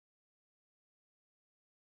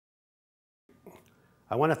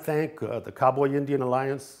I want to thank the Cowboy Indian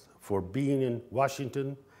Alliance for being in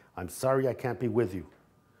Washington. I'm sorry I can't be with you.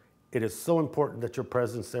 It is so important that your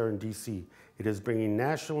presence there in DC. It is bringing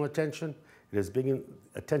national attention. It is bringing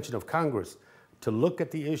attention of Congress to look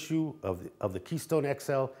at the issue of the Keystone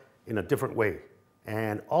XL in a different way,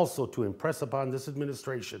 and also to impress upon this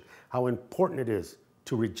administration how important it is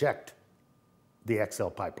to reject the XL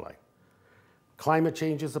pipeline. Climate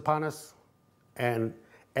change is upon us, and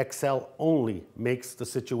XL only makes the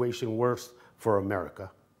situation worse for America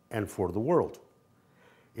and for the world.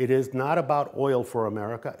 It is not about oil for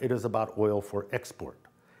America, it is about oil for export.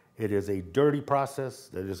 It is a dirty process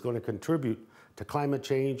that is going to contribute to climate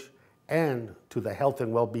change and to the health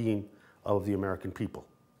and well-being of the American people.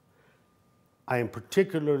 I am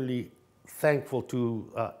particularly thankful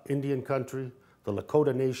to Indian country, the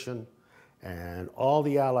Lakota Nation, and all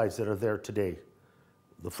the allies that are there today.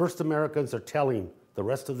 The first Americans are telling the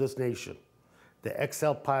rest of this nation the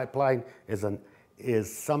XL pipeline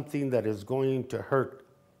is something that is going to hurt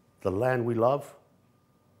the land we love,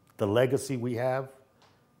 the legacy we have,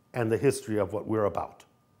 and the history of what we're about.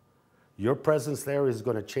 Your presence there is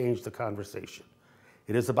going to change the conversation.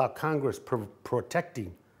 It is about Congress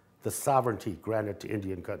protecting the sovereignty granted to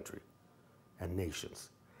Indian country and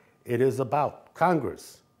nations. It is about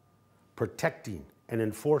Congress protecting and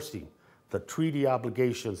enforcing the treaty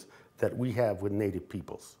obligations that we have with Native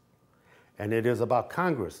peoples. And it is about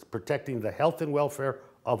Congress protecting the health and welfare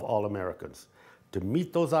of all Americans. To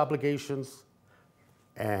meet those obligations,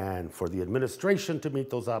 and for the administration to meet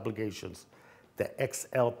those obligations, the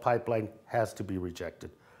XL pipeline has to be rejected.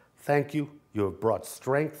 Thank you. You have brought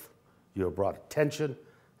strength, you have brought attention,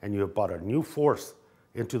 and you have brought a new force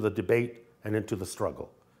into the debate and into the struggle.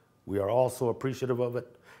 We are also appreciative of it,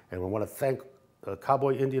 and we want to thank the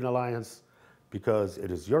Cowboy Indian Alliance, because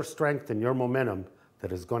it is your strength and your momentum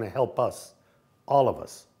that is going to help us, all of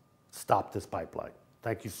us, stop this pipeline.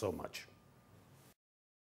 Thank you so much.